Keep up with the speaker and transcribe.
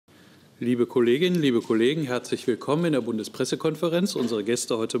Liebe Kolleginnen, liebe Kollegen, herzlich willkommen in der Bundespressekonferenz. Unsere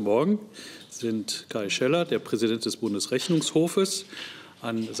Gäste heute Morgen sind Kai Scheller, der Präsident des Bundesrechnungshofes.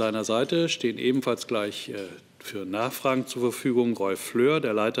 An seiner Seite stehen ebenfalls gleich für Nachfragen zur Verfügung Rolf Fleur,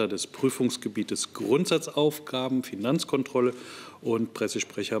 der Leiter des Prüfungsgebietes Grundsatzaufgaben, Finanzkontrolle, und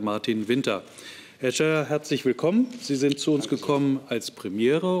Pressesprecher Martin Winter. Herr Scheller, herzlich willkommen. Sie sind zu uns gekommen als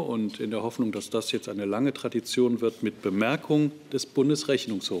Premiere und in der Hoffnung, dass das jetzt eine lange Tradition wird, mit Bemerkung des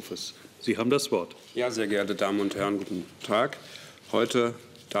Bundesrechnungshofes. Sie haben das Wort. Ja, sehr geehrte Damen und Herren, guten Tag. Heute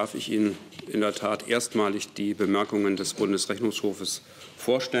darf ich Ihnen in der Tat erstmalig die Bemerkungen des Bundesrechnungshofes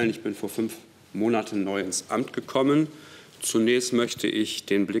vorstellen. Ich bin vor 5 Monaten neu ins Amt gekommen. Zunächst möchte ich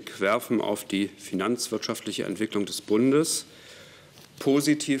den Blick werfen auf die finanzwirtschaftliche Entwicklung des Bundes.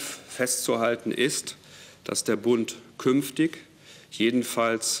 Positiv festzuhalten ist, dass der Bund künftig,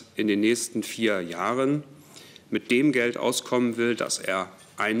 jedenfalls in den nächsten 4 Jahren, mit dem Geld auskommen will, das er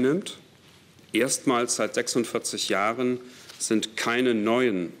einnimmt. Erstmals seit 46 Jahren sind keine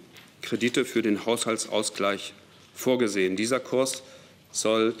neuen Kredite für den Haushaltsausgleich vorgesehen. Dieser Kurs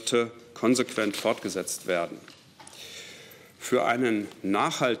sollte konsequent fortgesetzt werden. Für einen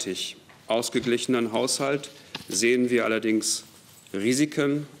nachhaltig ausgeglichenen Haushalt sehen wir allerdings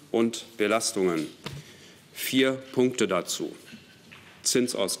Risiken und Belastungen. 4 Punkte dazu.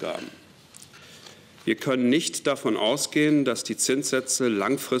 Zinsausgaben. Wir können nicht davon ausgehen, dass die Zinssätze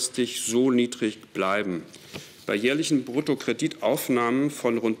langfristig so niedrig bleiben. Bei jährlichen Bruttokreditaufnahmen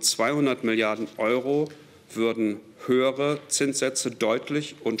von rund 200 Milliarden € würden höhere Zinssätze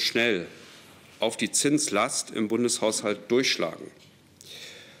deutlich und schnell auf die Zinslast im Bundeshaushalt durchschlagen.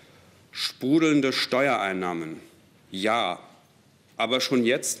 Sprudelnde Steuereinnahmen, ja. Aber schon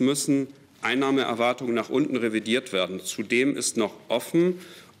jetzt müssen Einnahmeerwartungen nach unten revidiert werden. Zudem ist noch offen,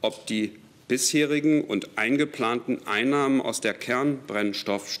 ob die bisherigen und eingeplanten Einnahmen aus der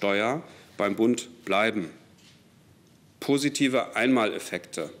Kernbrennstoffsteuer beim Bund bleiben. Positive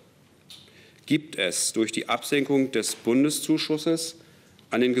Einmaleffekte gibt es durch die Absenkung des Bundeszuschusses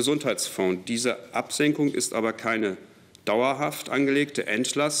an den Gesundheitsfonds. Diese Absenkung ist aber keine dauerhaft angelegte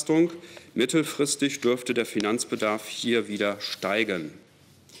Entlastung. Mittelfristig dürfte der Finanzbedarf hier wieder steigen.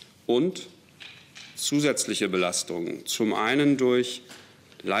 Und zusätzliche Belastungen, zum einen durch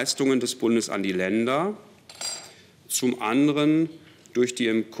Leistungen des Bundes an die Länder, zum anderen durch die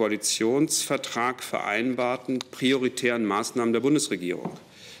im Koalitionsvertrag vereinbarten prioritären Maßnahmen der Bundesregierung.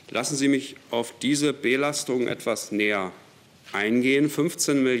 Lassen Sie mich auf diese Belastungen etwas näher eingehen.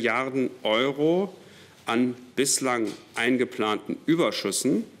 15 Milliarden € an bislang eingeplanten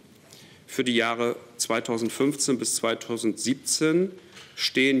Überschüssen für die Jahre 2015 bis 2017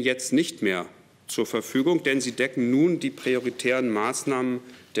 stehen jetzt nicht mehr zur Verfügung, denn sie decken nun die prioritären Maßnahmen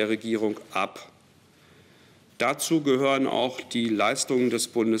der Regierung ab. Dazu gehören auch die Leistungen des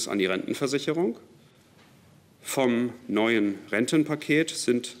Bundes an die Rentenversicherung. Vom neuen Rentenpaket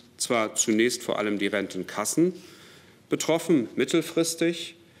sind zwar zunächst vor allem die Rentenkassen betroffen,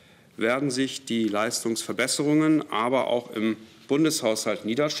 mittelfristig werden sich die Leistungsverbesserungen aber auch im Bundeshaushalt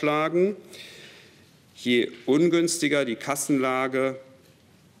niederschlagen. Je ungünstiger die Kassenlage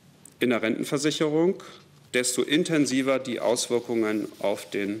in der Rentenversicherung, desto intensiver die Auswirkungen auf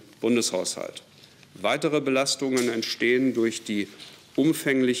den Bundeshaushalt. Weitere Belastungen entstehen durch die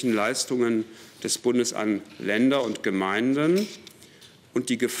umfänglichen Leistungen des Bundes an Länder und Gemeinden und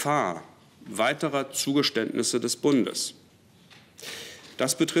die Gefahr weiterer Zugeständnisse des Bundes.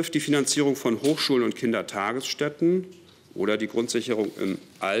 Das betrifft die Finanzierung von Hochschulen und Kindertagesstätten oder die Grundsicherung im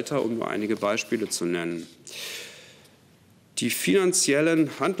Alter, um nur einige Beispiele zu nennen. Die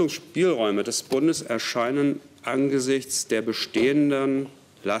finanziellen Handlungsspielräume des Bundes erscheinen angesichts der bestehenden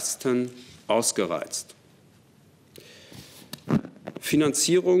Lasten ausgereizt.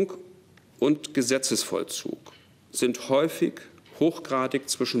 Finanzierung und Gesetzesvollzug sind häufig hochgradig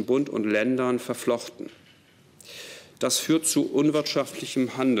zwischen Bund und Ländern verflochten. Das führt zu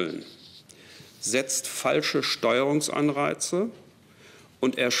unwirtschaftlichem Handeln, setzt falsche Steuerungsanreize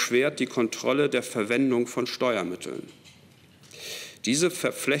und erschwert die Kontrolle der Verwendung von Steuermitteln. Diese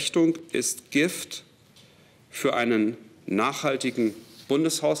Verflechtung ist Gift für einen nachhaltigen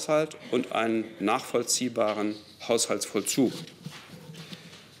Bundeshaushalt und einen nachvollziehbaren Haushaltsvollzug.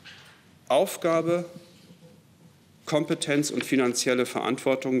 Aufgabe, Kompetenz und finanzielle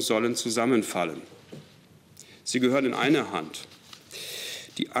Verantwortung sollen zusammenfallen. Sie gehören in eine Hand.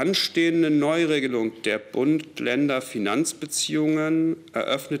 Die anstehende Neuregelung der Bund-Länder-Finanzbeziehungen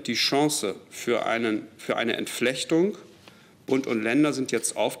eröffnet die Chance für eine Entflechtung. Bund und Länder sind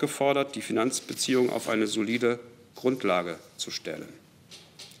jetzt aufgefordert, die Finanzbeziehungen auf eine solide Grundlage zu stellen.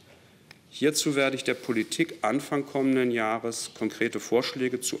 Hierzu werde ich der Politik Anfang kommenden Jahres konkrete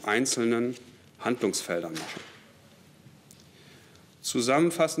Vorschläge zu einzelnen Handlungsfeldern machen.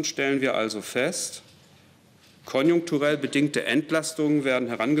 Zusammenfassend stellen wir also fest, konjunkturell bedingte Entlastungen werden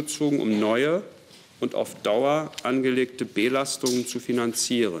herangezogen, um neue und auf Dauer angelegte Belastungen zu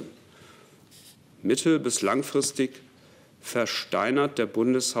finanzieren. Mittel- bis langfristig versteinert der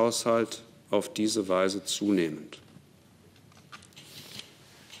Bundeshaushalt auf diese Weise zunehmend.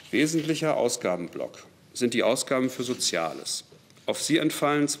 Wesentlicher Ausgabenblock sind die Ausgaben für Soziales. Auf sie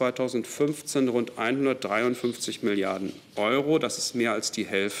entfallen 2015 rund 153 Milliarden €. Das ist mehr als die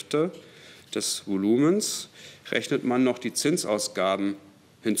Hälfte des Volumens. Rechnet man noch die Zinsausgaben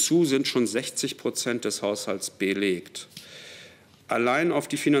hinzu, sind schon 60% des Haushalts belegt. Allein auf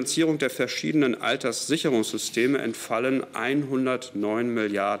die Finanzierung der verschiedenen Alterssicherungssysteme entfallen 109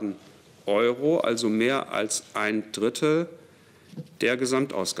 Milliarden €, also mehr als ein Drittel der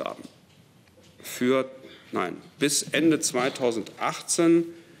Gesamtausgaben. Bis Ende 2018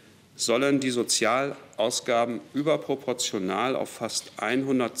 sollen die Sozialausgaben überproportional auf fast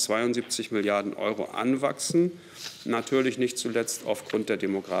 172 Milliarden € anwachsen, natürlich nicht zuletzt aufgrund der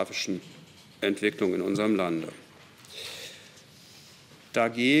demografischen Entwicklung in unserem Lande.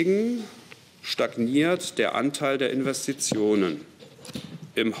 Dagegen stagniert der Anteil der Investitionen.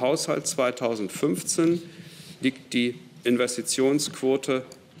 Im Haushalt 2015 liegt die Investitionsquote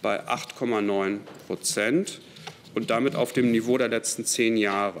bei 8,9% und damit auf dem Niveau der letzten 10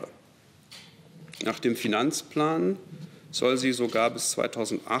 Jahre. Nach dem Finanzplan soll sie sogar bis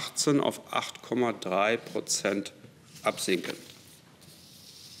 2018 auf 8,3% absinken.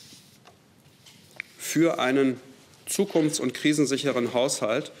 Für einen zukunfts- und krisensicheren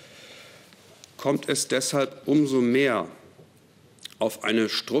Haushalt kommt es deshalb umso mehr auf eine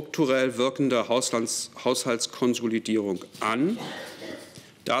strukturell wirkende Haushaltskonsolidierung an.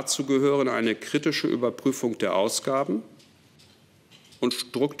 Dazu gehören eine kritische Überprüfung der Ausgaben und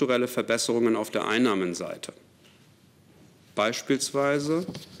strukturelle Verbesserungen auf der Einnahmenseite, beispielsweise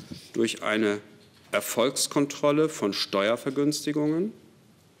durch eine Erfolgskontrolle von Steuervergünstigungen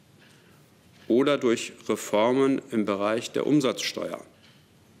oder durch Reformen im Bereich der Umsatzsteuer.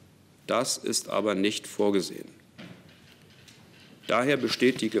 Das ist aber nicht vorgesehen. Daher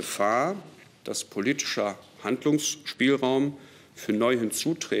besteht die Gefahr, dass politischer Handlungsspielraum für neu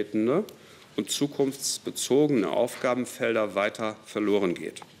hinzutretende und zukunftsbezogene Aufgabenfelder weiter verloren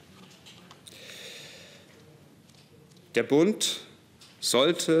geht. Der Bund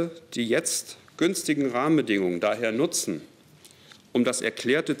sollte die jetzt günstigen Rahmenbedingungen daher nutzen, um das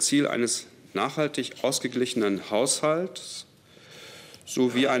erklärte Ziel eines nachhaltig ausgeglichenen Haushalts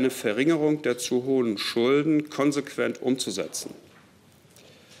sowie eine Verringerung der zu hohen Schulden konsequent umzusetzen.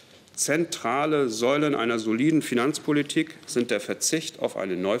 Zentrale Säulen einer soliden Finanzpolitik sind der Verzicht auf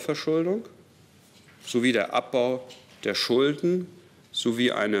eine Neuverschuldung sowie der Abbau der Schulden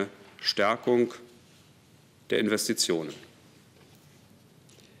sowie eine Stärkung der Investitionen.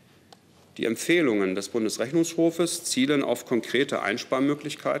 Die Empfehlungen des Bundesrechnungshofes zielen auf konkrete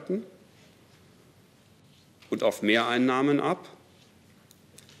Einsparmöglichkeiten und auf Mehreinnahmen ab,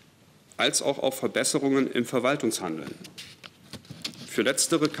 als auch auf Verbesserungen im Verwaltungshandeln. Für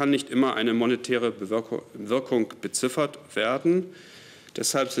Letztere kann nicht immer eine monetäre Wirkung beziffert werden.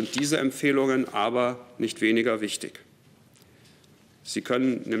 Deshalb sind diese Empfehlungen aber nicht weniger wichtig. Sie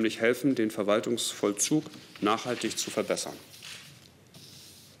können nämlich helfen, den Verwaltungsvollzug nachhaltig zu verbessern.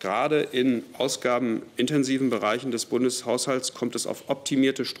 Gerade in ausgabenintensiven Bereichen des Bundeshaushalts kommt es auf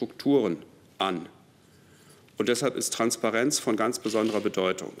optimierte Strukturen an. Und deshalb ist Transparenz von ganz besonderer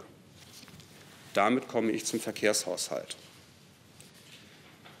Bedeutung. Damit komme ich zum Verkehrshaushalt.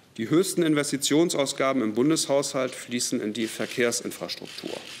 Die höchsten Investitionsausgaben im Bundeshaushalt fließen in die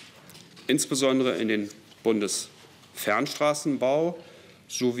Verkehrsinfrastruktur, insbesondere in den Bundesfernstraßenbau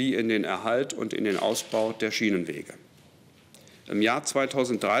sowie in den Erhalt und in den Ausbau der Schienenwege. Im Jahr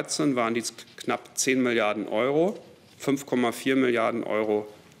 2013 waren dies knapp 10 Milliarden €, 5,4 Milliarden €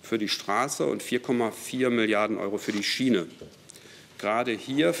 für die Straße und 4,4 Milliarden € für die Schiene. Gerade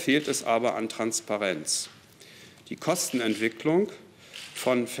hier fehlt es aber an Transparenz. Die Kostenentwicklung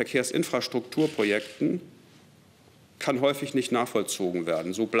von Verkehrsinfrastrukturprojekten kann häufig nicht nachvollzogen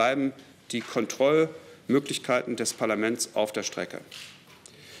werden. So bleiben die Kontrollmöglichkeiten des Parlaments auf der Strecke.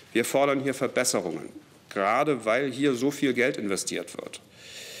 Wir fordern hier Verbesserungen, gerade weil hier so viel Geld investiert wird.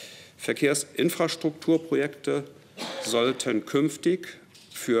 Verkehrsinfrastrukturprojekte sollten künftig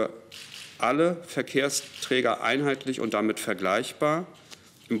für alle Verkehrsträger einheitlich und damit vergleichbar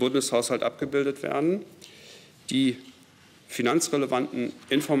im Bundeshaushalt abgebildet werden. Die finanzrelevanten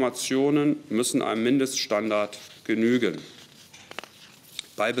Informationen müssen einem Mindeststandard genügen.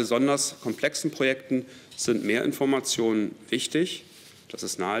 Bei besonders komplexen Projekten sind mehr Informationen wichtig. Das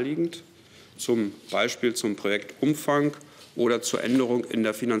ist naheliegend, zum Beispiel zum Projektumfang oder zur Änderung in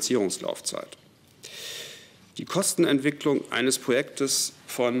der Finanzierungslaufzeit. Die Kostenentwicklung eines Projektes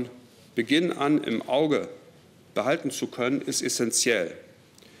von Beginn an im Auge behalten zu können, ist essentiell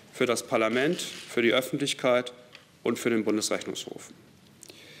für das Parlament, für die Öffentlichkeit und für den Bundesrechnungshof.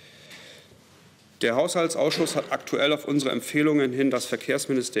 Der Haushaltsausschuss hat aktuell auf unsere Empfehlungen hin das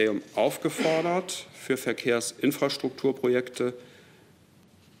Verkehrsministerium aufgefordert, für Verkehrsinfrastrukturprojekte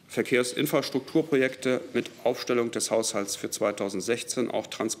mit Aufstellung des Haushalts für 2016 auch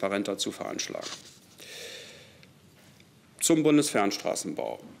transparenter zu veranschlagen. Zum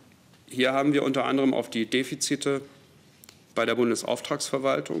Bundesfernstraßenbau. Hier haben wir unter anderem auf die Defizite bei der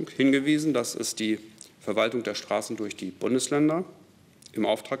Bundesauftragsverwaltung hingewiesen. Das ist die Verwaltung der Straßen durch die Bundesländer im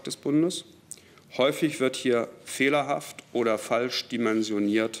Auftrag des Bundes. Häufig wird hier fehlerhaft oder falsch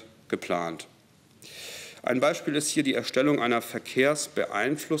dimensioniert geplant. Ein Beispiel ist hier die Erstellung einer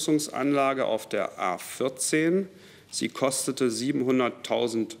Verkehrsbeeinflussungsanlage auf der A14. Sie kostete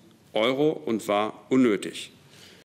 700.000 € und war unnötig.